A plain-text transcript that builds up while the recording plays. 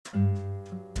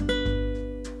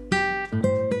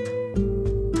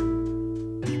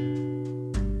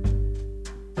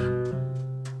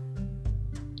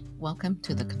welcome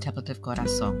to the Contemplative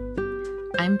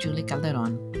Corazon. I'm Julie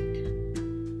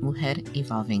Calderon, Mujer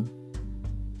Evolving.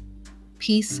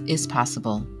 Peace is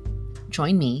possible.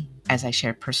 Join me as I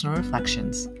share personal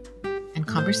reflections and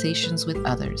conversations with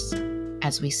others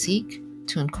as we seek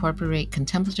to incorporate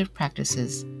contemplative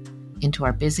practices into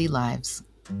our busy lives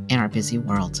and our busy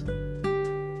world.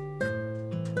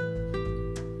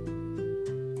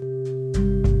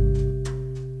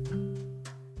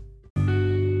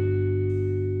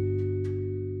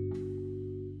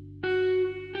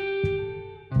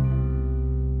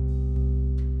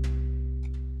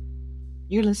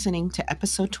 You're listening to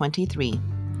episode 23,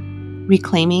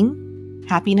 Reclaiming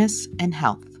Happiness and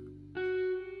Health,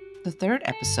 the third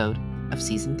episode of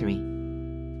season 3.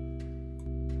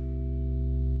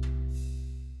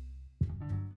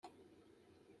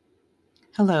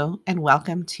 Hello, and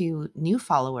welcome to new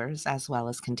followers as well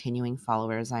as continuing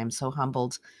followers. I'm so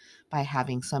humbled by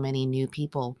having so many new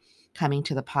people coming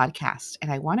to the podcast,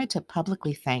 and I wanted to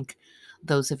publicly thank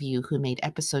those of you who made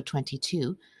episode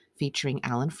 22, featuring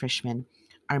Alan Frischman,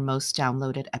 our most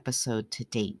downloaded episode to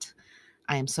date.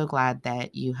 I am so glad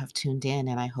that you have tuned in,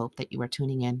 and I hope that you are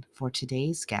tuning in for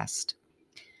today's guest.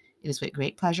 It is with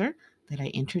great pleasure that I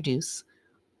introduce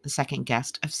the second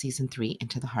guest of season 3,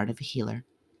 Into the Heart of a Healer.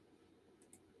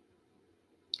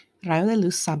 Rayo de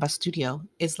Luz Samba Studio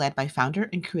is led by founder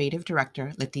and creative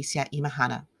director Leticia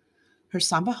Imahana. Her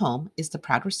Samba home is the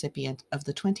proud recipient of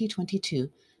the 2022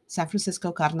 San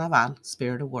Francisco Carnaval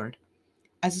Spirit Award.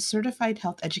 As a certified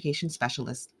health education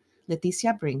specialist,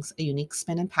 Leticia brings a unique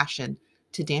spin and passion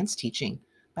to dance teaching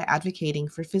by advocating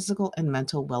for physical and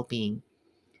mental well-being.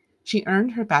 She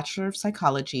earned her Bachelor of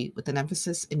Psychology with an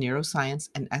emphasis in neuroscience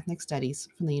and ethnic studies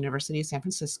from the University of San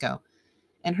Francisco,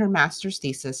 and her master's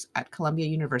thesis at Columbia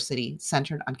University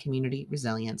centered on community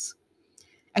resilience.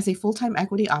 As a full-time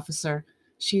equity officer,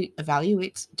 she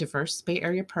evaluates diverse Bay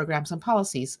Area programs and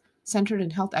policies centered in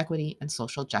health equity and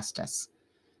social justice.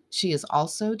 She has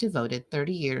also devoted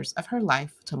 30 years of her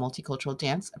life to multicultural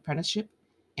dance, apprenticeship,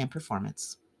 and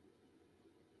performance.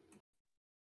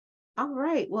 All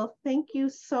right. Well, thank you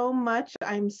so much.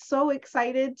 I'm so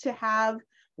excited to have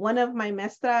one of my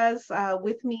maestras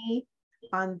with me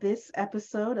on this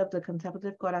episode of the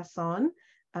Contemplative Corazon.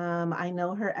 I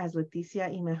know her as Leticia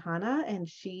Imahana, and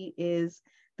she is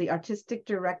the artistic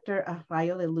director of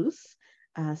Rayo de Luz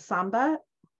Samba,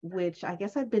 which I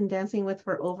guess I've been dancing with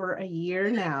for over a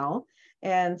year now.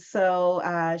 And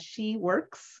so she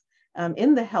works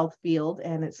in the health field.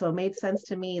 And so it made sense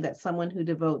to me that someone who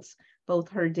devotes both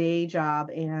her day job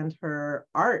and her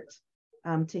art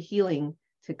to healing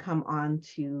to come on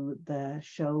to the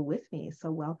show with me. So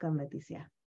welcome, Leticia.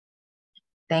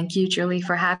 Thank you, Julie,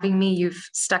 for having me. You've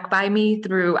stuck by me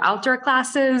through outdoor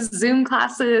classes, Zoom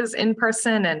classes, in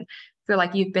person, and feel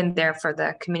like you've been there for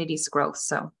the community's growth.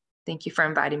 So thank you for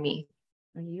inviting me.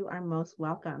 You are most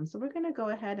welcome. So we're going to go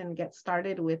ahead and get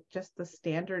started with just the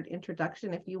standard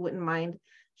introduction. If you wouldn't mind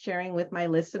sharing with my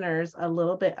listeners a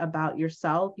little bit about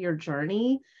yourself, your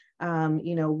journey,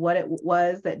 what it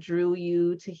was that drew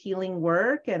you to healing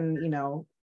work, and,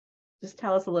 just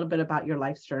tell us a little bit about your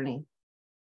life's journey.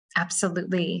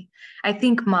 Absolutely. I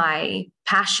think my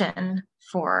passion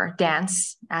for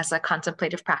dance as a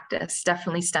contemplative practice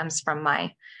definitely stems from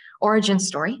my origin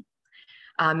story.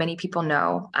 Many people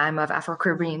know I'm of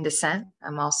Afro-Caribbean descent.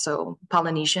 I'm also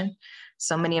Polynesian.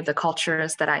 So many of the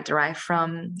cultures that I derive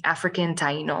from, African,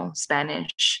 Taino,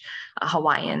 Spanish,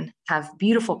 Hawaiian, have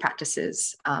beautiful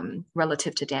practices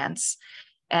relative to dance,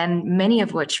 and many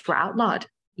of which were outlawed,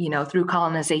 through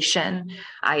colonization.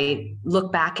 I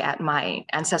look back at my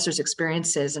ancestors'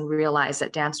 experiences and realize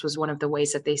that dance was one of the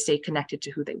ways that they stayed connected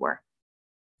to who they were.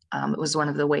 It was one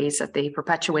of the ways that they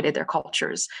perpetuated their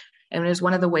cultures. And it was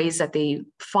one of the ways that they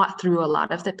fought through a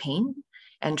lot of the pain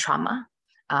and trauma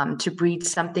to breed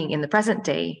something in the present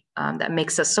day that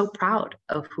makes us so proud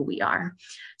of who we are.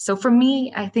 So for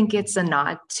me, I think it's a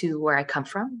nod to where I come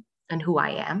from and who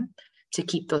I am to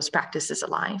keep those practices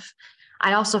alive.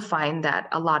 I also find that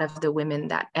a lot of the women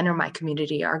that enter my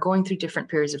community are going through different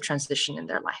periods of transition in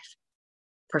their life,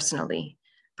 personally,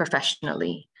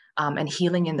 professionally, and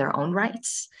healing in their own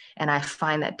rights. And I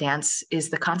find that dance is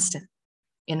the constant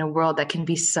in a world that can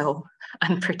be so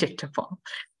unpredictable.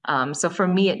 So for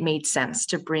me, it made sense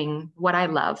to bring what I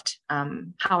loved,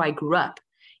 how I grew up,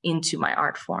 into my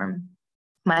art form.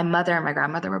 My mother and my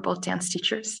grandmother were both dance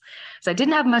teachers, so I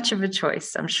didn't have much of a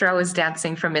choice. I'm sure I was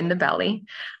dancing from in the belly.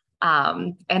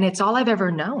 And it's all I've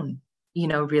ever known,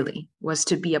 really, was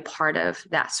to be a part of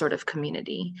that sort of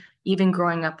community. Even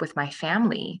growing up with my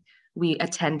family, we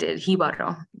attended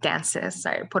Jibaro dances,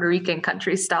 Puerto Rican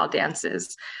country style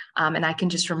dances. And I can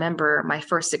just remember my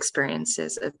first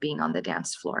experiences of being on the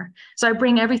dance floor. So I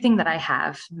bring everything that I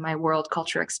have, my world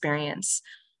culture experience,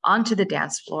 onto the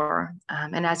dance floor.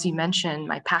 And as you mentioned,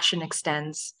 my passion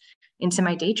extends into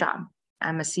my day job.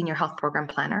 I'm a senior health program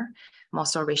planner. I'm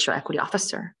also a racial equity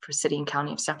officer for City and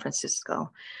County of San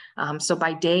Francisco. So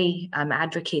by day, I'm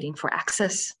advocating for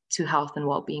access to health and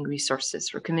well-being resources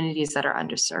for communities that are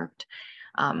underserved.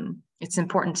 It's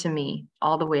important to me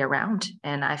all the way around.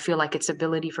 And I feel like it's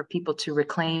ability for people to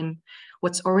reclaim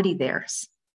what's already theirs,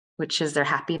 which is their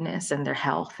happiness and their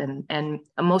health and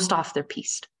most off their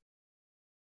peace.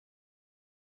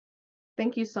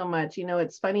 Thank you so much. You know,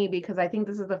 it's funny because I think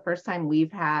this is the first time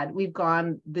we've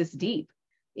gone this deep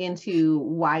into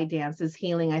why dance is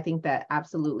healing. I think that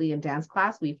absolutely in dance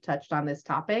class, we've touched on this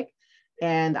topic.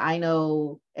 And I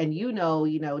know, and you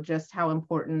know, just how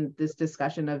important this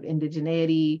discussion of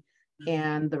indigeneity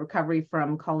and the recovery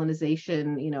from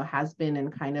colonization, you know, has been,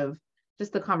 and kind of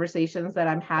just the conversations that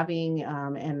I'm having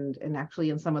and actually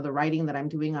in some of the writing that I'm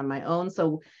doing on my own.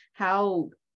 So how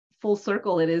full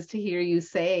circle it is to hear you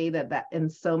say that in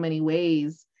so many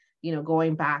ways, you know,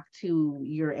 going back to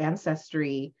your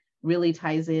ancestry really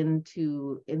ties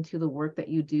into the work that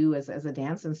you do as a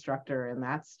dance instructor. And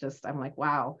that's just, I'm like,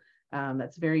 wow,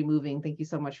 that's very moving. Thank you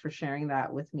so much for sharing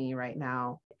that with me right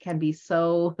now. It can be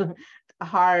so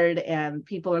hard, and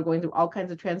people are going through all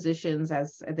kinds of transitions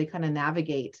as they kind of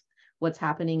navigate what's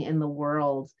happening in the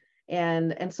world.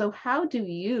 And so how do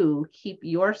you keep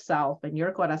yourself and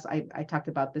your corazón, I talked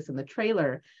about this in the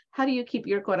trailer, how do you keep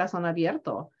your corazón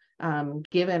abierto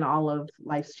given all of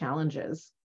life's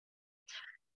challenges?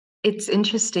 It's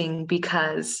interesting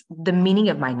because the meaning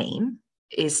of my name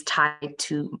is tied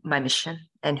to my mission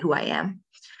and who I am.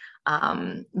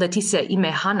 Leticia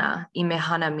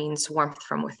Imehana means warmth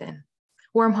from within.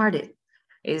 Warm-hearted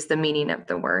is the meaning of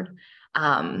the word.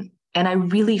 And I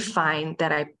really find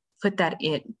that I put that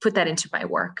into my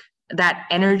work. That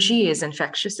energy is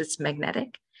infectious, it's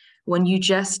magnetic. When you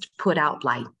just put out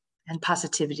light and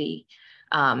positivity,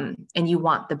 and you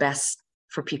want the best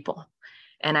for people.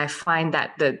 And I find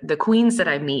that the queens that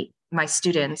I meet, my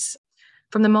students,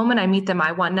 from the moment I meet them,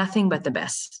 I want nothing but the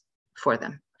best for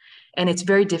them. And it's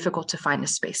very difficult to find a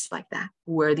space like that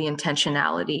where the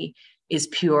intentionality is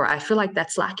pure. I feel like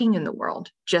that's lacking in the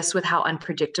world, just with how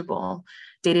unpredictable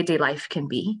day-to-day life can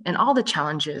be and all the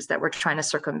challenges that we're trying to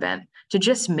circumvent to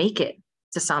just make it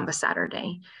to Samba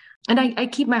Saturday. And I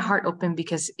keep my heart open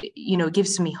because, you know, it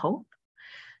gives me hope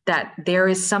that there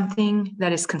is something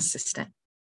that is consistent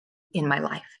in my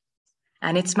life.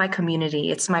 And it's my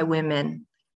community, it's my women,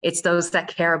 it's those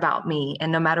that care about me.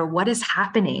 And no matter what is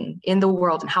happening in the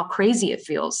world and how crazy it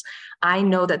feels, I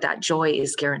know that that joy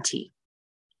is guaranteed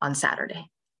on Saturday,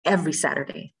 every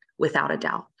Saturday, without a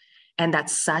doubt. And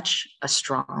that's such a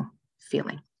strong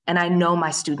feeling. And I know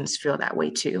my students feel that way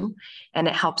too. And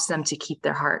it helps them to keep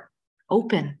their heart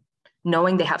open,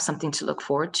 knowing they have something to look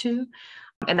forward to.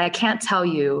 And I can't tell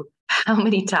you how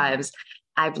many times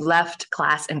I've left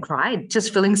class and cried,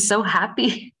 just feeling so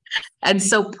happy and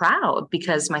so proud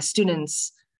because my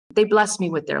students, they bless me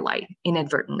with their light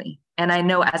inadvertently. And I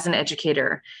know as an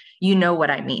educator, you know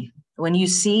what I mean. When you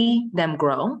see them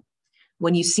grow,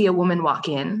 when you see a woman walk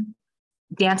in,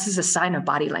 dance is a sign of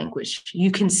body language.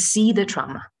 You can see the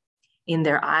trauma in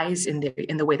their eyes, in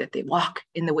the way that they walk,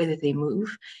 in the way that they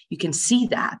move. You can see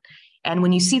that. And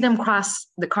when you see them cross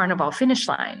the carnival finish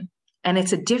line, and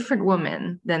it's a different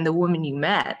woman than the woman you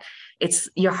met,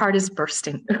 your heart is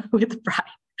bursting with pride.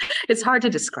 It's hard to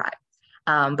describe.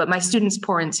 But my students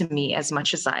pour into me as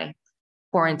much as I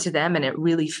pour into them, and it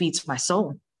really feeds my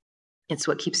soul. It's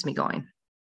what keeps me going.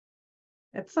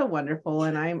 It's so wonderful.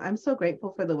 And I'm so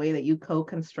grateful for the way that you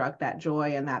co-construct that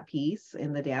joy and that peace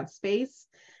in the dance space.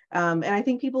 And I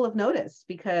think people have noticed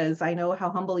because I know how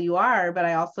humble you are, but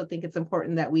I also think it's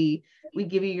important that we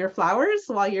give you your flowers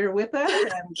while you're with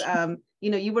us. And,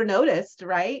 you know, you were noticed,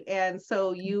 right? And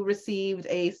so you received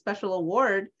a special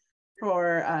award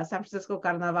for San Francisco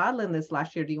Carnaval in this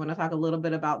last year. Do you want to talk a little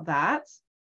bit about that?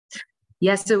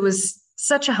 Yes, it was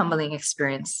such a humbling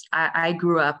experience. I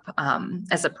grew up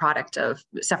as a product of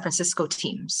San Francisco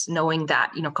teams, knowing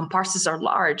that, you know, comparsas are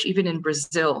large, even in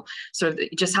Brazil, sort of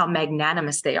just how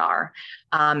magnanimous they are.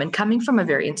 And coming from a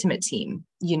very intimate team,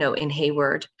 you know, in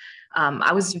Hayward,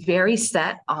 I was very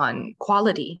set on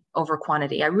quality over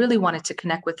quantity. I really wanted to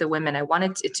connect with the women. I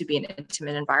wanted it to be an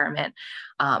intimate environment.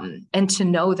 And to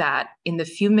know that in the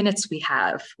few minutes we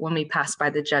have when we pass by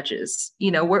the judges,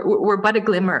 you know, we're but a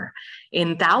glimmer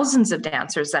in thousands of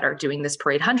dancers that are doing this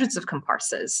parade, hundreds of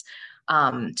comparsas.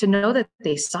 to know that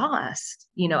they saw us,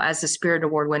 as the Spirit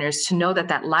Award winners, to know that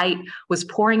that light was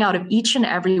pouring out of each and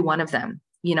every one of them.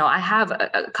 I have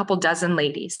a couple dozen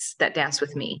ladies that dance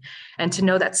with me, and to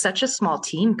know that such a small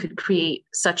team could create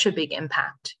such a big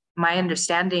impact. My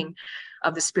understanding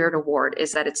of the Spirit Award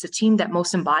is that it's the team that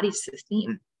most embodies the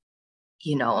theme,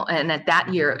 and at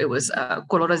that year it was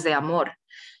Colores de Amor,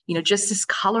 just this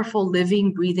colorful,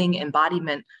 living, breathing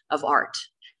embodiment of art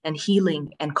and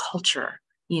healing and culture.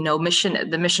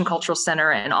 The Mission Cultural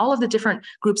Center and all of the different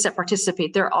groups that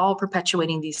participate, they're all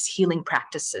perpetuating these healing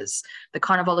practices. The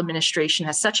Carnival administration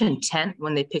has such intent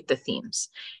when they pick the themes,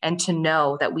 and to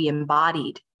know that we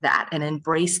embodied that and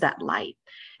embraced that light,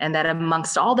 and that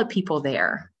amongst all the people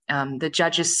there, the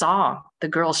judges saw the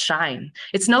girls shine.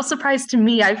 It's no surprise to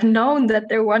me. I've known that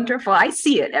they're wonderful. I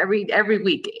see it every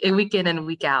week in and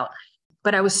week out.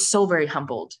 But I was so very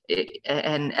humbled,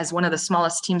 and as one of the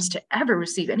smallest teams to ever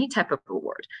receive any type of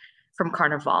award from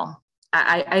Carnival,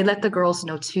 I let the girls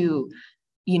know too,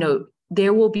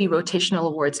 there will be rotational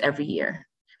awards every year,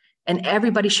 and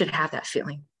everybody should have that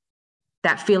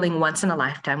feeling once in a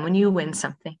lifetime when you win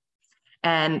something.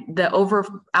 And the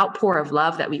outpour of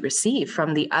love that we received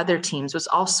from the other teams was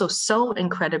also so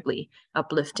incredibly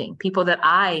uplifting. People that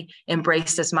I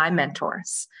embraced as my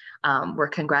mentors were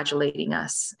congratulating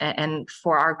us. And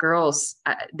for our girls,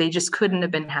 they just couldn't have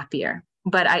been happier.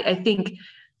 But I think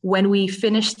when we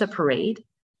finished the parade,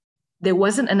 there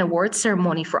wasn't an award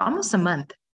ceremony for almost a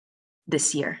month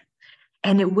this year.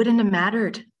 And it wouldn't have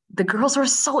mattered. The girls were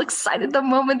so excited the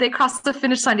moment they crossed the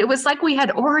finish line. It was like we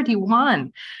had already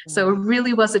won. So it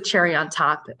really was a cherry on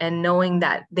top. And knowing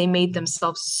that they made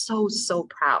themselves so, so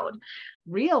proud.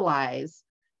 Realize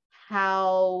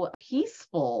how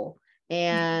peaceful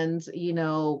and,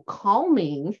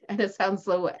 calming. And it sounds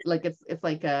so like it's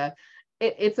like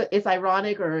it's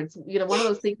ironic, or it's, one of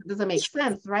those things that doesn't make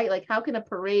sense, right? Like, how can a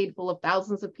parade full of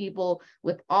thousands of people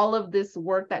with all of this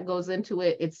work that goes into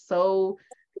it, it's so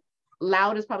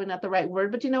loud is probably not the right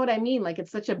word, but you know what I mean? Like,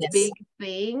 it's such a big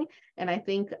thing. And I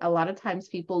think a lot of times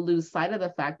people lose sight of the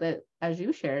fact that, as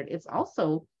you shared, it's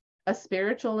also a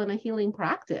spiritual and a healing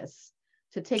practice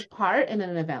to take part in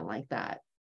an event like that.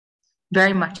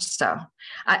 Very much so.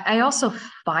 I also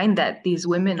find that these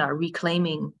women are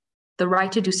reclaiming the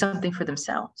right to do something for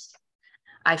themselves.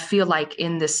 I feel like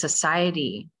in this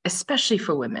society, especially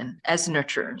for women as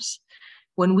nurturers,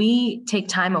 when we take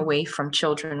time away from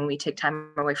children, we take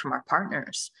time away from our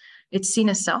partners, it's seen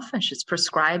as selfish. It's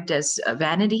prescribed as a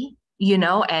vanity,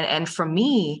 and for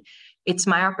me, it's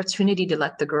my opportunity to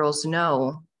let the girls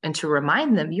know and to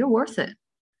remind them, you're worth it.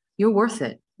 You're worth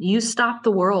it. You stop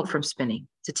the world from spinning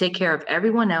to take care of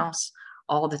everyone else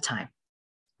all the time,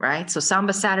 right? So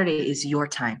Samba Saturday is your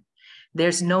time.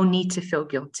 There's no need to feel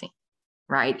guilty,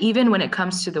 right? Even when it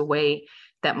comes to the way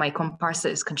that my comparsa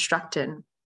is constructed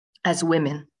as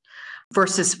women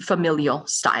versus familial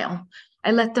style,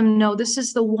 I let them know this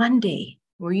is the one day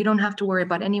where you don't have to worry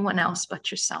about anyone else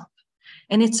but yourself.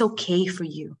 And it's okay for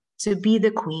you to be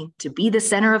the queen, to be the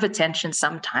center of attention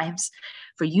sometimes,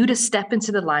 for you to step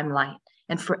into the limelight,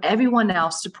 and for everyone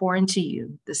else to pour into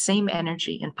you the same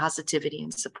energy and positivity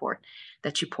and support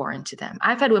that you pour into them.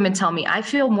 I've had women tell me, I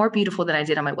feel more beautiful than I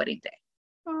did on my wedding day.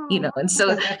 And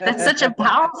so that's such a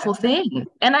powerful thing.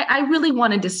 And I really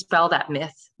want to dispel that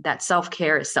myth that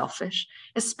self-care is selfish,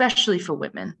 especially for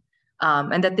women,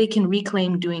 and that they can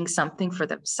reclaim doing something for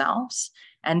themselves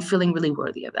and feeling really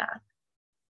worthy of that.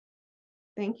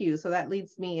 Thank you. So that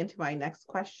leads me into my next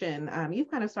question. You've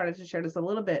kind of started to share this a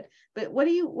little bit, but what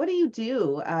do you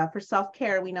do for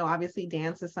self-care? We know obviously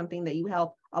dance is something that you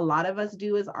help a lot of us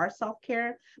do as our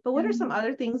self-care, but what are some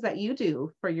other things that you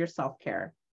do for your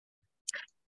self-care?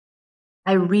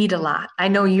 I read a lot. I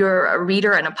know you're a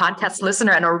reader and a podcast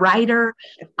listener and a writer.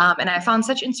 And I found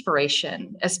such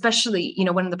inspiration, especially,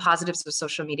 one of the positives of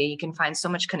social media, you can find so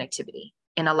much connectivity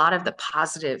in a lot of the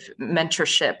positive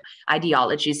mentorship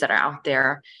ideologies that are out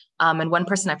there. And one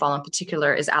person I follow in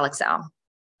particular is Alex Elle.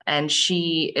 And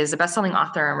she is a best-selling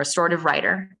author and restorative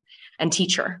writer and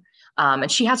teacher.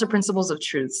 And she has her principles of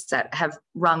truths that have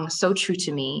rung so true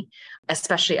to me,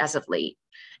 especially as of late.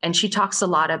 And she talks a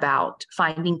lot about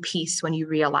finding peace when you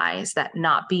realize that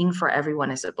not being for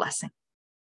everyone is a blessing,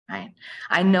 right?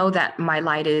 I know that my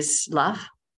light is love.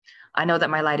 I know that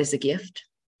my light is a gift.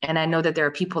 And I know that there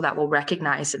are people that will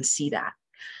recognize and see that,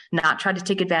 not try to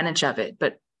take advantage of it,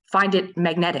 but find it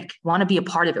magnetic, want to be a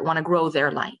part of it, want to grow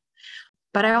their light.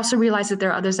 But I also realize that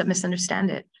there are others that misunderstand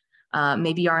it,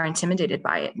 maybe are intimidated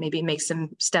by it. Maybe it makes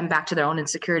them stem back to their own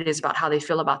insecurities about how they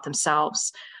feel about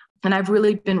themselves. And I've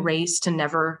really been raised to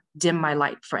never dim my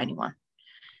light for anyone,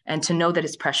 and to know that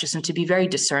it's precious, and to be very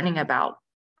discerning about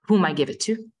whom I give it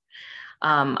to.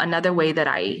 Another way that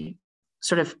I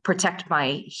sort of protect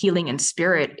my healing and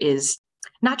spirit is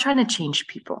not trying to change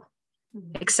people,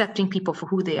 accepting people for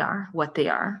who they are, what they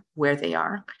are, where they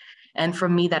are. And for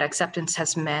me, that acceptance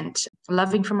has meant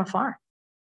loving from afar,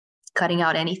 cutting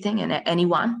out anything and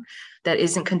anyone that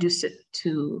isn't conducive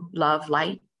to love,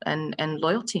 light, and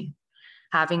loyalty.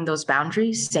 Having those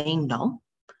boundaries, saying no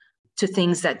to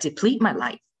things that deplete my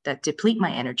light, that deplete my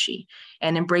energy,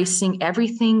 and embracing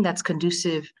everything that's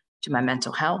conducive to my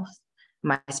mental health,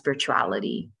 my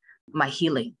spirituality, my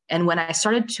healing. And when I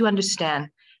started to understand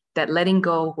that letting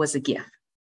go was a gift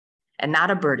and not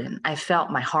a burden, I felt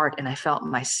my heart and I felt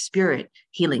my spirit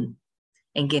healing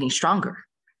and getting stronger.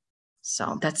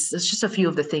 So that's just a few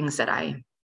of the things that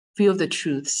few of the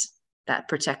truths that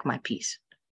protect my peace.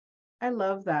 I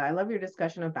love that. I love your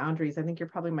discussion of boundaries. I think you're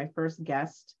probably my first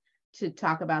guest to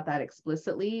talk about that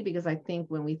explicitly, because I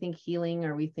think when we think healing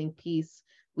or we think peace,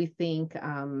 we think,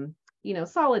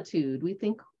 solitude, we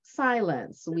think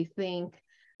silence, we think,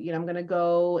 I'm going to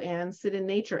go and sit in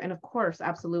nature. And of course,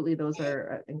 absolutely, those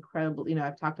are incredible.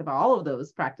 I've talked about all of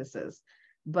those practices,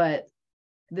 but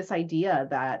this idea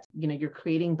that, you're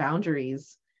creating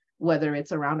boundaries, whether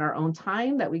it's around our own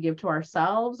time that we give to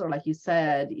ourselves, or like you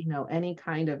said, any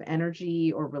kind of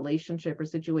energy or relationship or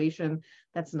situation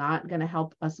that's not going to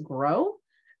help us grow.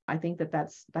 I think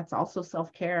that's also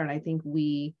self-care. And I think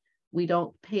we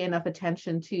don't pay enough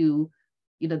attention to,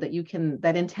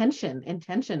 that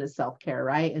intention is self-care,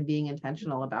 right? And being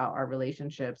intentional about our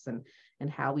relationships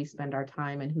and how we spend our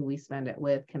time and who we spend it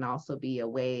with can also be a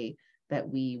way that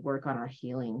we work on our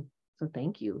healing. So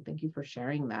thank you for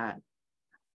sharing that.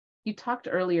 You talked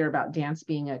earlier about dance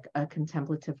being a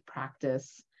contemplative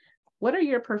practice. What are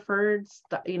your preferred,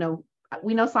 we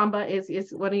know samba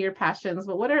is one of your passions,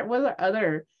 but what are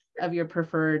other of your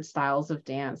preferred styles of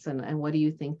dance, and what do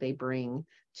you think they bring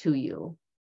to you?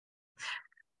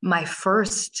 My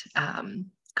first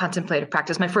contemplative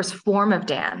practice, my first form of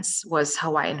dance was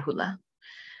Hawaiian hula.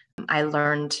 I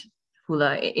learned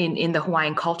hula in the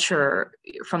Hawaiian culture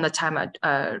from the time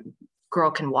a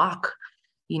girl can walk.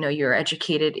 You're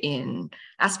educated in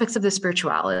aspects of the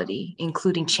spirituality,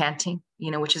 including chanting,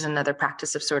 which is another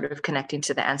practice of sort of connecting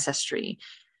to the ancestry,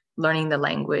 learning the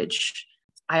language.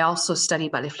 I also study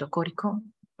ballet folklorico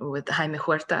with Jaime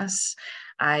Huertas.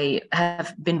 I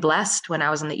have been blessed when I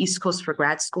was on the East Coast for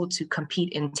grad school to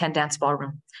compete in 10 dance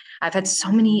ballroom. I've had so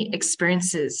many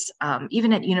experiences,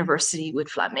 even at university with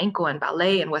flamenco and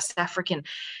ballet and West African,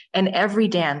 and every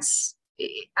dance,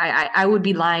 I would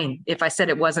be lying if I said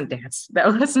it wasn't dance. That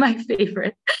was my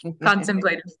favorite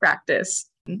contemplative practice.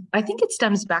 I think it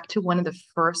stems back to one of the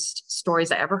first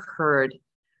stories I ever heard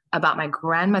about my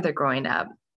grandmother growing up,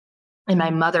 and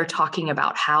my mother talking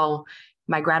about how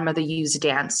my grandmother used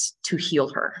dance to heal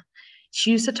her.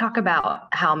 She used to talk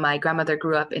about how my grandmother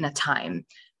grew up in a time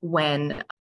when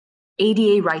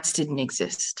ADA rights didn't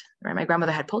exist, right? My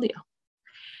grandmother had polio.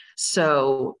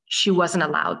 So she wasn't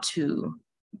allowed to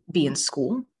be in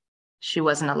school. She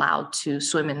wasn't allowed to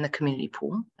swim in the community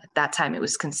pool. At that time, it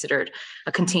was considered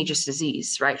a contagious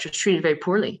disease, right? She was treated very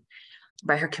poorly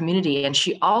by her community. And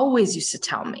she always used to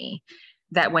tell me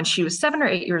that when she was 7 or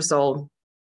 8 years old,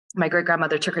 my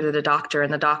great-grandmother took her to the doctor,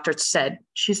 and the doctor said,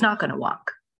 she's not going to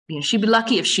walk. She'd be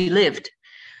lucky if she lived,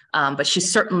 but she's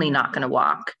certainly not going to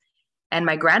walk. And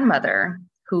my grandmother,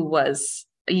 who was,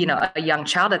 a young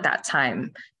child at that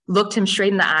time, looked him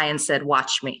straight in the eye and said,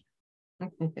 watch me.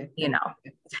 And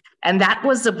that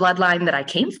was the bloodline that I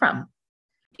came from.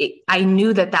 I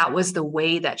knew that was the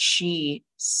way that she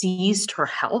seized her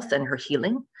health and her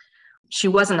healing. She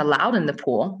wasn't allowed in the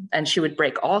pool, and she would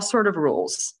break all sort of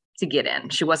rules to get in.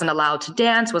 She wasn't allowed to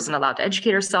dance, wasn't allowed to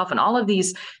educate herself, and all of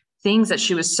these things that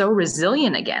she was so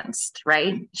resilient against,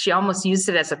 right? She almost used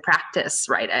it as a practice,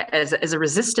 right? As a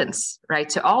resistance, right?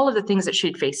 To all of the things that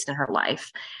she'd faced in her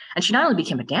life. And she not only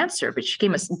became a dancer, but she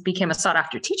became a sought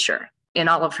after teacher in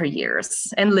all of her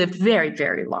years and lived very,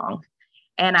 very long.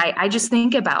 And I just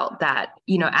think about that,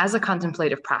 as a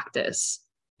contemplative practice,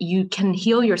 you can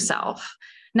heal yourself,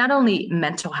 not only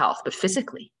mental health, but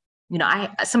physically.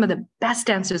 Some of the best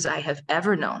dancers I have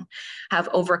ever known have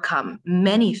overcome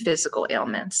many physical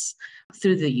ailments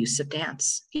through the use of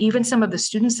dance. Even some of the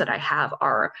students that I have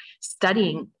are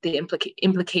studying the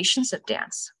implications of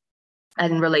dance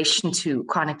in relation to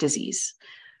chronic disease,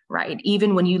 right?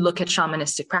 Even when you look at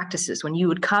shamanistic practices, when you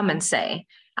would come and say,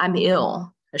 I'm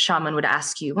ill, a shaman would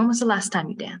ask you, when was the last time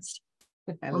you danced?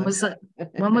 When was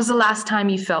the last time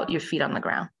you felt your feet on the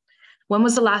ground? When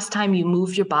was the last time you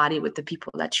moved your body with the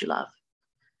people that you love,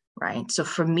 right? So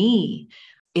for me,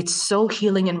 it's so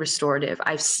healing and restorative.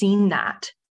 I've seen that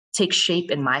take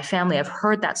shape in my family. I've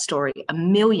heard that story a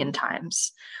million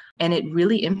times, and it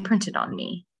really imprinted on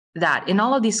me that in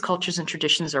all of these cultures and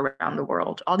traditions around the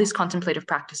world, all these contemplative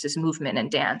practices, movement and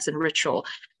dance and ritual,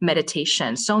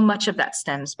 meditation, so much of that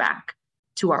stems back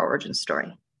to our origin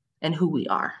story and who we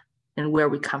are and where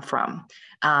we come from.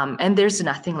 And there's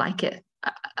nothing like it.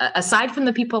 Aside from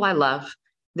the people I love,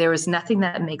 there is nothing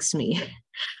that makes me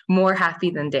more happy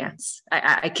than dance.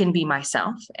 I can be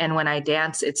myself. And when I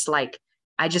dance, it's like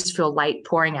I just feel light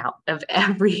pouring out of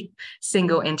every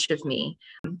single inch of me.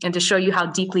 And to show you how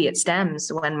deeply it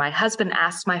stems, when my husband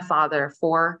asked my father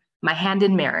for my hand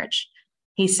in marriage,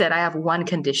 he said, I have one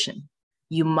condition.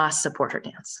 You must support her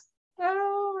dance.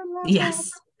 Oh, I love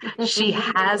yes, that. she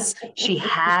has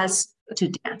to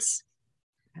dance.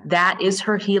 That is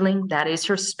her healing. That is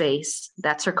her space.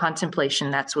 That's her contemplation.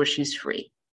 That's where she's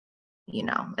free,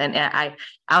 and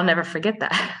I'll never forget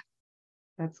that.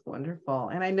 That's wonderful.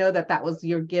 And I know that was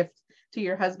your gift to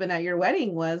your husband at your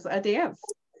wedding, was a dance.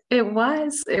 It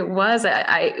was.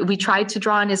 We tried to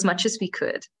draw in as much as we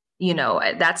could.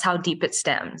 That's how deep it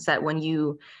stems, that when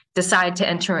you decide to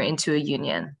enter into a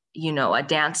union, a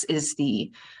dance is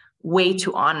the way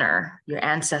to honor your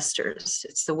ancestors.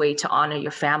 It's the way to honor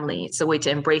your family. It's the way to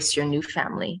embrace your new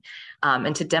family,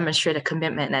 and to demonstrate a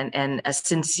commitment and a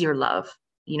sincere love.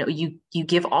 You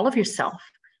give all of yourself.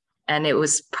 And it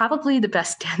was probably the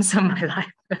best dance of my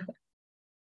life.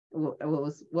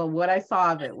 What I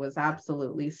saw of it was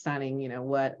absolutely stunning.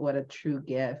 What a true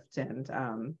gift. And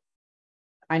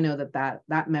I know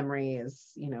that memory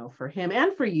is, for him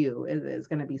and for you is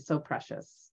going to be so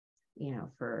precious,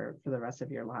 for the rest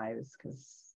of your lives.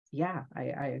 Because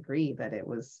I agree that it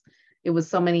was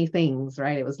so many things,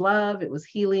 right? It was love, it was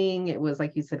healing, it was,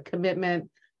 like you said, commitment,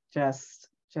 just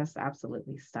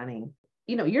absolutely stunning.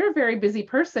 You're a very busy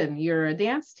person. You're a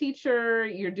dance teacher,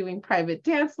 you're doing private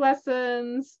dance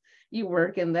lessons, you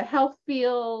work in the health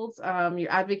field,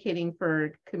 you're advocating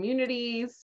for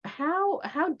communities. How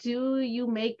do you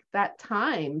make that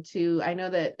time to, I know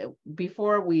that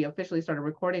before we officially started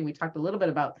recording, we talked a little bit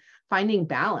about finding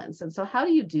balance. And so how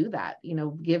do you do that,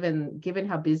 given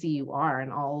how busy you are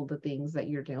and all the things that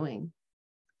you're doing?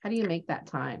 How do you make that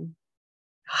time?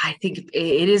 I think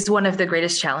it is one of the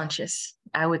greatest challenges,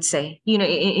 I would say,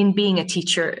 in being a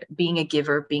teacher, being a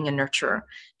giver, being a nurturer,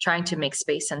 trying to make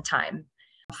space and time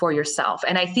for yourself.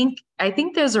 And I think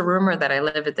there's a rumor that I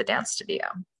live at the dance studio.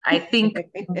 I think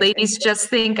ladies just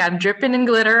think I'm dripping in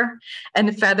glitter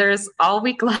and feathers all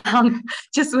week long,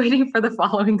 just waiting for the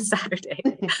following Saturday.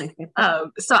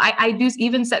 So I do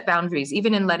even set boundaries,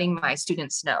 even in letting my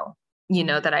students know,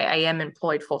 that I am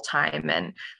employed full time.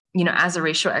 And as a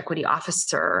racial equity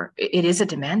officer, it is a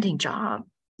demanding job,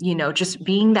 just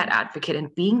being that advocate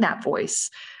and being that voice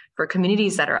for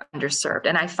communities that are underserved.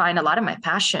 And I find a lot of my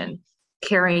passion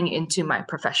carrying into my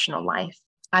professional life.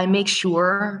 I make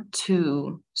sure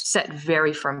to set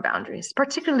very firm boundaries,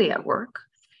 particularly at work.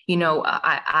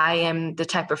 I am the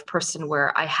type of person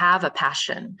where I have a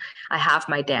passion. I have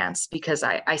my dance because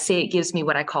I say it gives me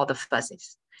what I call the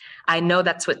fuzzies. I know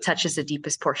that's what touches the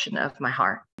deepest portion of my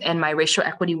heart. And my racial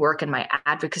equity work and my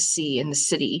advocacy in the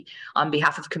city on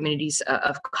behalf of communities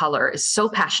of color is so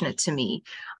passionate to me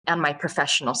on my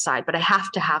professional side. But I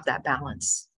have to have that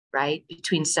balance, right,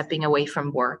 between stepping away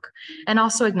from work and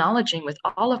also acknowledging with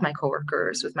all of my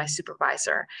coworkers, with my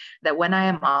supervisor, that when I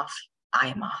am off, I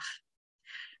am off.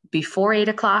 Before 8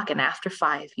 o'clock and after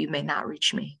 5, you may not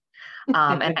reach me.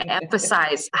 And I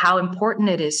emphasize how important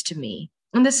it is to me.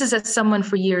 And this is as someone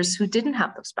for years who didn't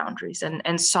have those boundaries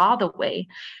and saw the way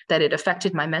that it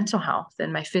affected my mental health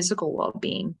and my physical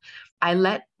well-being. I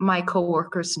let my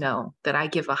coworkers know that I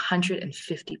give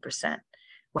 150%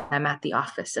 when I'm at the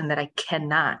office and that I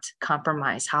cannot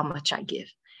compromise how much I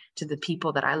give to the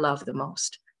people that I love the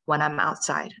most when I'm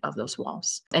outside of those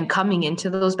walls. And coming into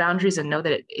those boundaries and know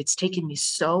that it's taken me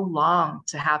so long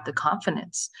to have the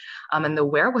confidence and the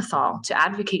wherewithal to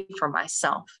advocate for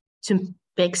myself, to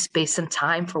make space and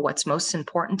time for what's most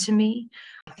important to me.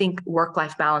 I think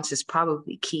work-life balance is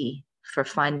probably key for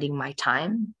finding my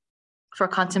time for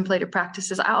contemplative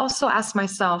practices. I also ask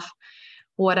myself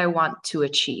what I want to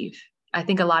achieve. I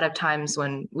think a lot of times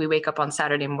when we wake up on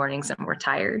Saturday mornings and we're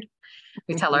tired,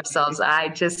 we tell ourselves,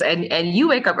 and you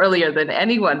wake up earlier than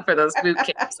anyone for those boot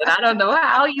camps, and I don't know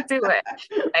how you do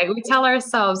it. Right? We tell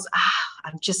ourselves,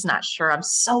 I'm just not sure. I'm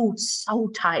so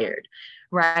tired,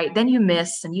 right? Then you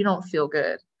miss and you don't feel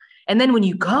good. And then when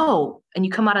you go and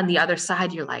you come out on the other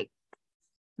side, you're like,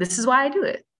 this is why I do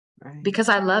it, right? Because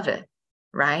I love it,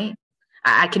 right?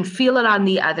 I can feel it on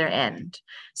the other end.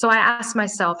 So I ask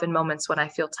myself in moments when I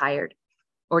feel tired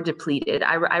or depleted,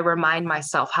 I remind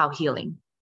myself how healing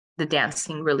the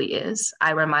dancing really is.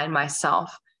 I remind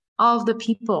myself all of the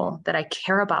people that I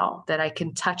care about, that I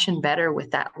can touch and better with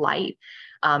that light,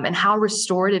 and how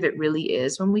restorative it really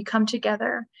is when we come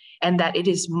together, and that it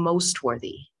is most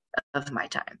worthy of my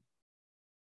time.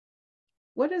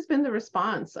 What has been the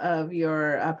response of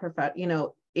your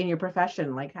in your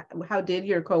profession? Like, how did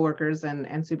your coworkers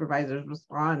and supervisors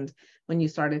respond when you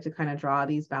started to kind of draw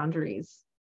these boundaries?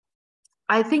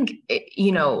 I think,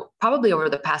 probably over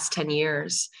the past 10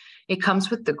 years, it comes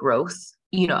with the growth,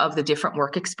 of the different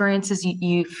work experiences.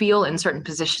 You feel in certain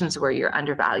positions where you're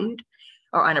undervalued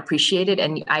or unappreciated.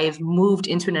 And I have moved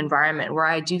into an environment where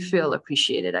I do feel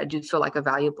appreciated. I do feel like a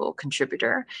valuable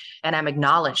contributor, and I'm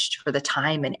acknowledged for the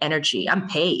time and energy. I'm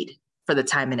paid for the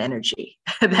time and energy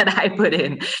that I put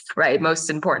in, right? Most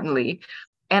importantly.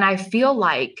 And I feel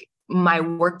like my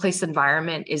workplace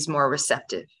environment is more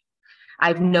receptive.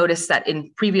 I've noticed that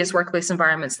in previous workplace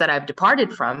environments that I've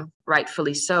departed from,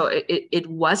 rightfully so, it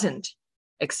wasn't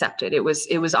accepted. It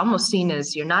was almost seen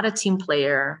as, you're not a team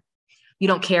player, you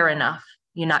don't care enough,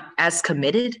 you're not as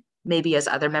committed maybe as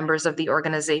other members of the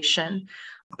organization.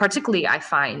 Particularly, I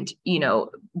find,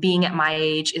 being at my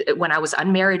age, when I was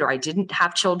unmarried or I didn't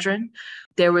have children,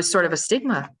 there was sort of a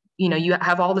stigma. You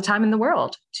have all the time in the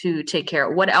world to take care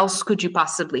of. What else could you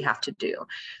possibly have to do?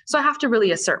 So I have to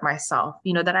really assert myself,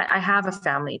 that I have a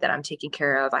family that I'm taking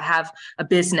care of. I have a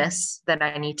business that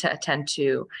I need to attend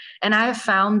to. And I have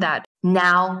found that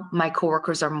now my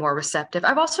coworkers are more receptive.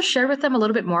 I've also shared with them a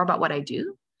little bit more about what I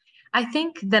do, I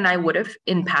think, than I would have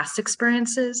in past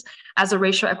experiences. As a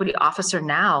racial equity officer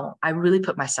now, I really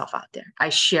put myself out there. I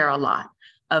share a lot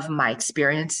of my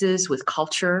experiences with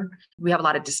culture. We have a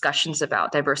lot of discussions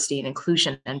about diversity and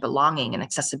inclusion and belonging and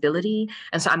accessibility.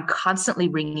 And so I'm constantly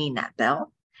ringing that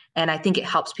bell. And I think it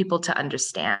helps people to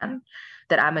understand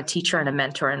that I'm a teacher and a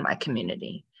mentor in my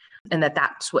community, and that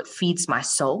that's what feeds my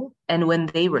soul. And when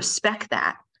they respect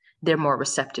that, they're more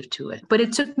receptive to it. But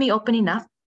it took me opening up,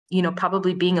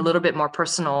 probably being a little bit more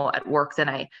personal at work than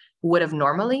I would have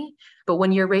normally. But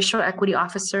when you're a racial equity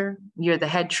officer, you're the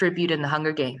head tribute in the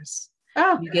Hunger Games.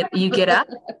 Oh. You get up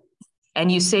and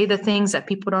you say the things that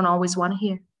people don't always want to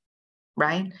hear,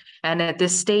 right? And at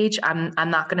this stage, I'm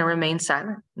not going to remain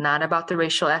silent. Not about the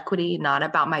racial equity, not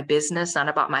about my business, not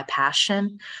about my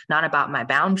passion, not about my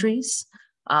boundaries.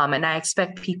 And I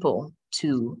expect people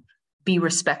to be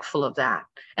respectful of that.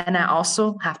 And I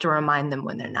also have to remind them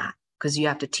when they're not, because you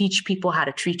have to teach people how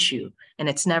to treat you, and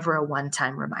it's never a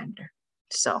one-time reminder.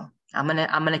 So I'm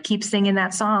gonna keep singing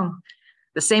that song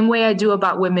the same way I do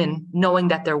about women, knowing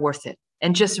that they're worth it,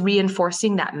 and just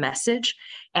reinforcing that message.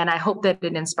 And I hope that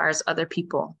it inspires other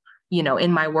people,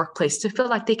 in my workplace, to feel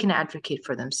like they can advocate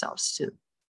for themselves too.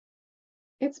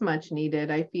 It's much needed.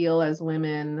 I feel as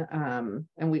women,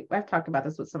 and I've talked about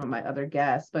this with some of my other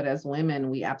guests, but as women,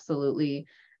 we absolutely,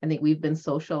 I think we've been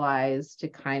socialized to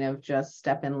kind of just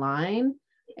step in line.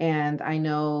 And I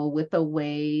know with the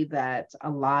way that a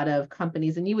lot of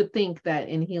companies, and you would think that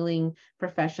in healing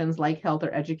professions like health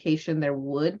or education, there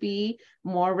would be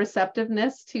more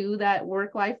receptiveness to that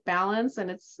work-life balance. And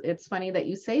it's funny that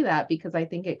you say that, because I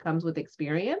think it comes with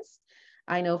experience.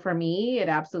 I know for me, it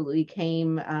absolutely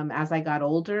came as I got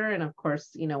older. And of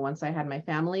course, once I had my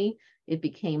family, it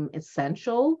became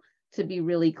essential to be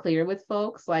really clear with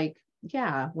folks, like,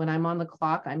 yeah, when I'm on the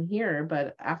clock, I'm here.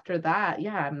 But after that,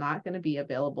 yeah, I'm not going to be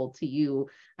available to you.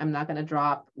 I'm not going to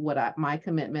drop my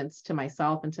commitments to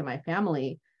myself and to my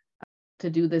family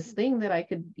to do this thing that I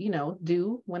could,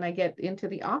 do when I get into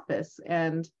the office.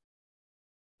 And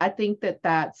I think that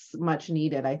that's much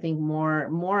needed. I think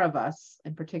more of us,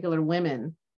 in particular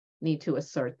women, need to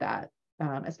assert that,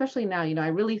 especially now. I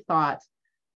really thought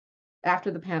after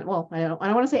the I don't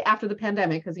want to say after the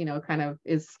pandemic, because it kind of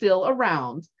is still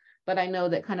around. But I know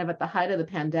that kind of at the height of the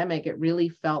pandemic, it really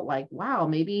felt like, wow,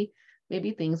 maybe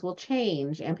things will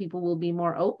change and people will be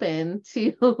more open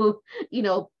to,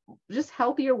 just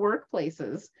healthier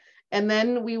workplaces. And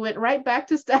then we went right back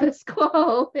to status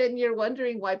quo, and you're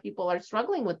wondering why people are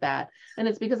struggling with that. And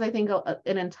it's because I think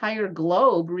an entire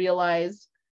globe realized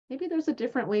maybe there's a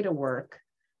different way to work.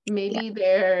 Maybe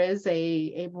there is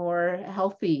a more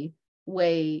healthy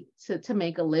way to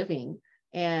make a living.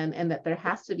 And that there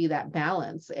has to be that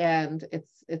balance. And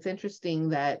it's interesting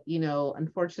that,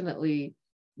 unfortunately,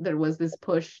 there was this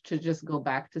push to just go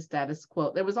back to status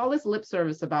quo. There was all this lip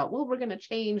service about, well, we're going to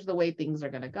change the way things are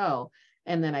going to go.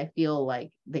 And then I feel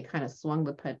like they kind of swung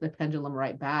the pendulum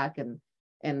right back.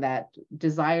 And that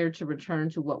desire to return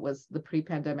to what was the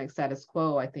pre-pandemic status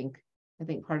quo, I think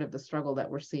part of the struggle that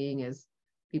we're seeing is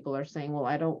people are saying, well,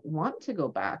 I don't want to go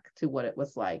back to what it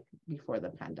was like before the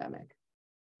pandemic.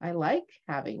 I like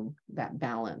having that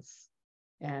balance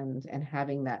and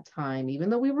having that time, even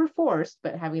though we were forced,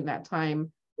 but having that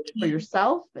time for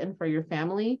yourself and for your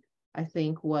family, I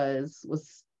think was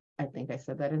I think I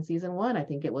said that in season 1. I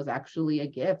think it was actually a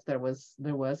gift. There was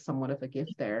somewhat of a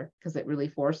gift there, because it really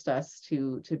forced us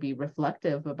to be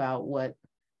reflective about what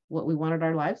we wanted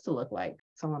our lives to look like.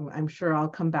 So I'm sure I'll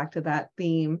come back to that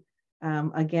theme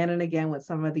again and again with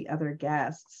some of the other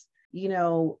guests. You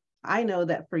know, I know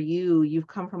that for you, you've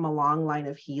come from a long line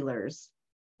of healers.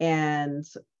 And,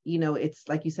 you know, it's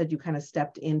like you said, you kind of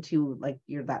stepped into like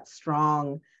you're that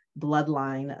strong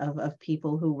bloodline of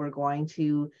people who were going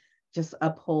to just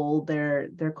uphold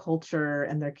their culture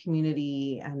and their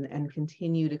community and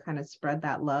continue to kind of spread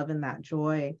that love and that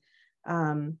joy.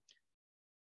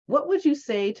 What would you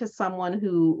say to someone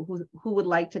who would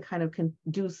like to kind of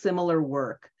do similar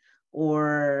work,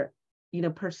 or, you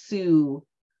know, pursue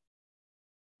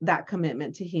that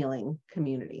commitment to healing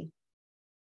community?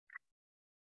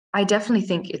 I definitely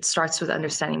think it starts with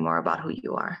understanding more about who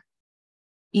you are.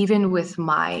 Even with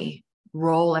my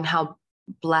role and how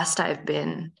blessed I've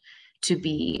been to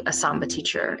be a Samba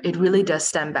teacher, it really does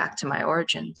stem back to my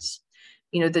origins.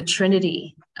 You know, the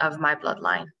trinity of my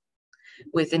bloodline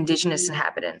with indigenous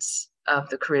inhabitants of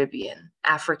the Caribbean,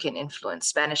 African influence,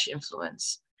 Spanish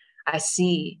influence. I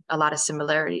see a lot of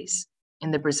similarities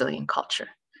in the Brazilian culture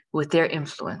with their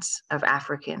influence of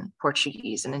African,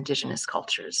 Portuguese, and indigenous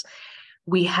cultures.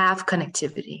 We have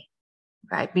connectivity,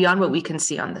 right, beyond what we can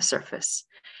see on the surface.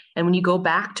 And when you go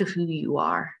back to who you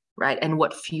are, right, and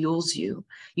what fuels you,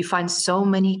 you find so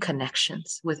many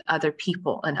connections with other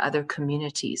people and other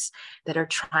communities that are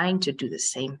trying to do the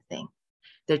same thing.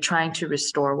 They're trying to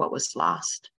restore what was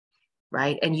lost,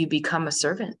 right? And you become a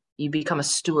servant, you become a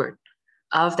steward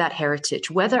of that heritage.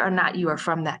 Whether or not you are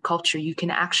from that culture, you can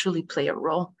actually play a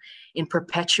role in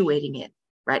perpetuating it,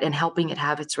 right, and helping it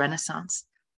have its renaissance,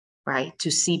 right,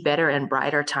 to see better and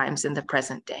brighter times in the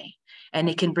present day. And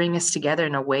it can bring us together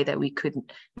in a way that we could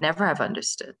never have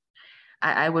understood.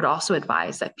 I would also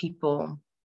advise that people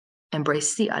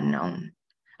embrace the unknown.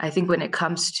 I think when it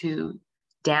comes to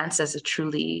dance as a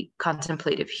truly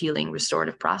contemplative, healing,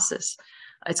 restorative process,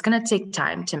 it's going to take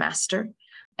time to master.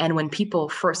 And when people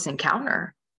first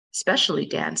encounter, especially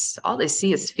dance, all they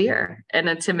see is fear and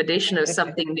intimidation of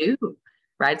something new,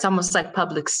 right? It's almost like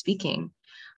public speaking.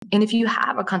 And if you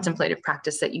have a contemplative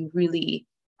practice that you really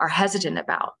are hesitant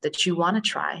about, that you want to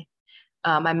try,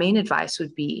 my main advice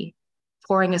would be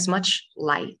pouring as much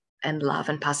light and love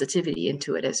and positivity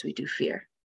into it as we do fear.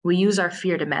 We use our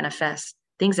fear to manifest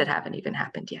things that haven't even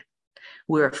happened yet.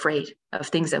 We're afraid of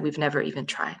things that we've never even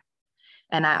tried.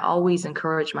 And I always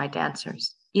encourage my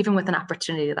dancers, even with an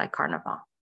opportunity like Carnival,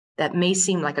 that may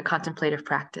seem like a contemplative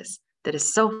practice that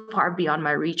is so far beyond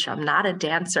my reach. I'm not a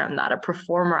dancer, I'm not a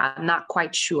performer, I'm not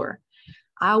quite sure.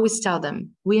 I always tell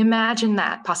them, we imagine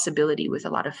that possibility with a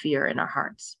lot of fear in our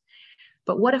hearts.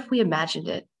 But what if we imagined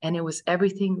it and it was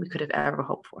everything we could have ever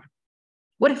hoped for?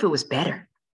 What if it was better?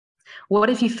 What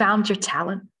if you found your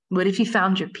talent? What if you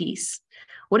found your peace?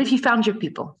 What if you found your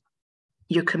people,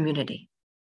 your community,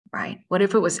 right? What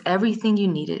if it was everything you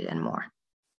needed and more?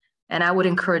 And I would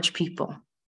encourage people,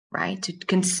 right, to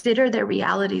consider their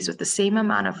realities with the same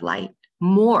amount of light,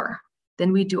 more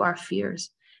than we do our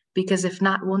fears. Because if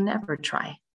not, we'll never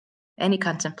try any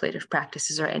contemplative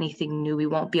practices or anything new. We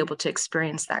won't be able to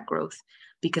experience that growth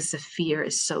because the fear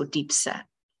is so deep set,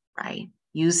 right?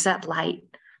 Use that light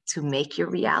to make your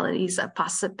realities a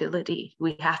possibility.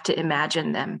 We have to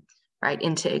imagine them, right,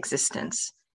 into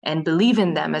existence and believe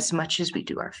in them as much as we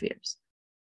do our fears.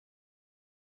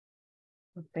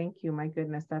 Well, thank you. My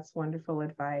goodness, that's wonderful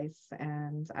advice.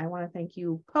 And I want to thank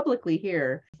you publicly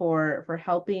here for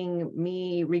helping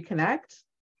me reconnect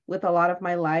with a lot of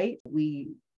my light.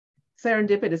 We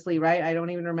serendipitously, right? I don't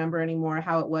even remember anymore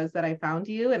how it was that I found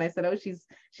you. And I said, oh,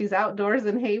 she's outdoors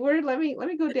in Hayward. Let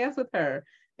me go dance with her.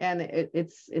 And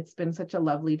it's been such a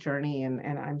lovely journey.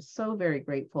 And I'm so very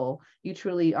grateful. You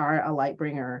truly are a light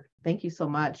bringer. Thank you so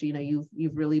much. You know,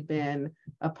 you've really been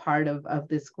a part of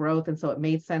this growth. And so it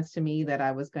made sense to me that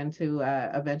I was going to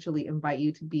eventually invite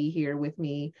you to be here with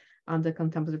me on the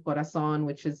Contemplative Corazon,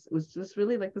 which was just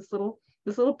really like this little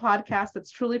podcast that's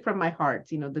truly from my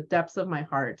heart, you know, the depths of my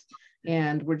heart.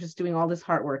 And we're just doing all this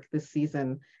heart work this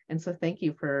season. And so thank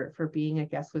you for being a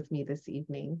guest with me this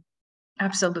evening.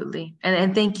 Absolutely.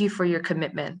 And thank you for your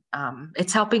commitment.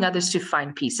 It's helping others to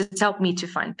find peace. It's helped me to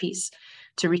find peace,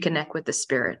 to reconnect with the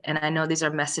spirit. And I know these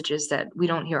are messages that we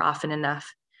don't hear often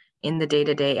enough in the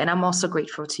day-to-day. And I'm also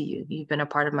grateful to you. You've been a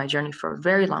part of my journey for a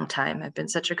very long time. I've been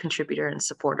such a contributor and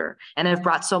supporter, and I've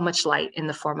brought so much light in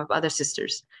the form of other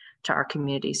sisters to our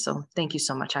community. So thank you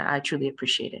so much. I truly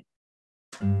appreciate it.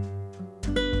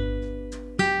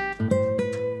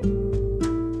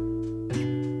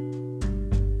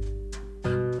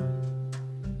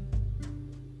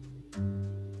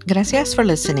 Gracias for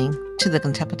listening to the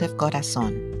Contemplative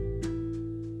Corazón.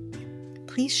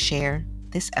 Please share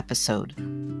this episode.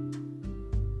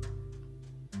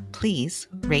 Please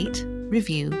rate,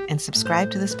 review, and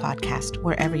subscribe to this podcast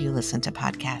wherever you listen to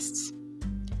podcasts.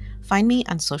 Find me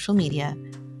on social media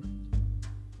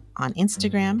on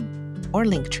Instagram or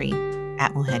Linktree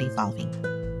at Mujer Evolving.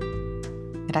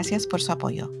 Gracias por su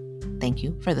apoyo. Thank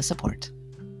you for the support.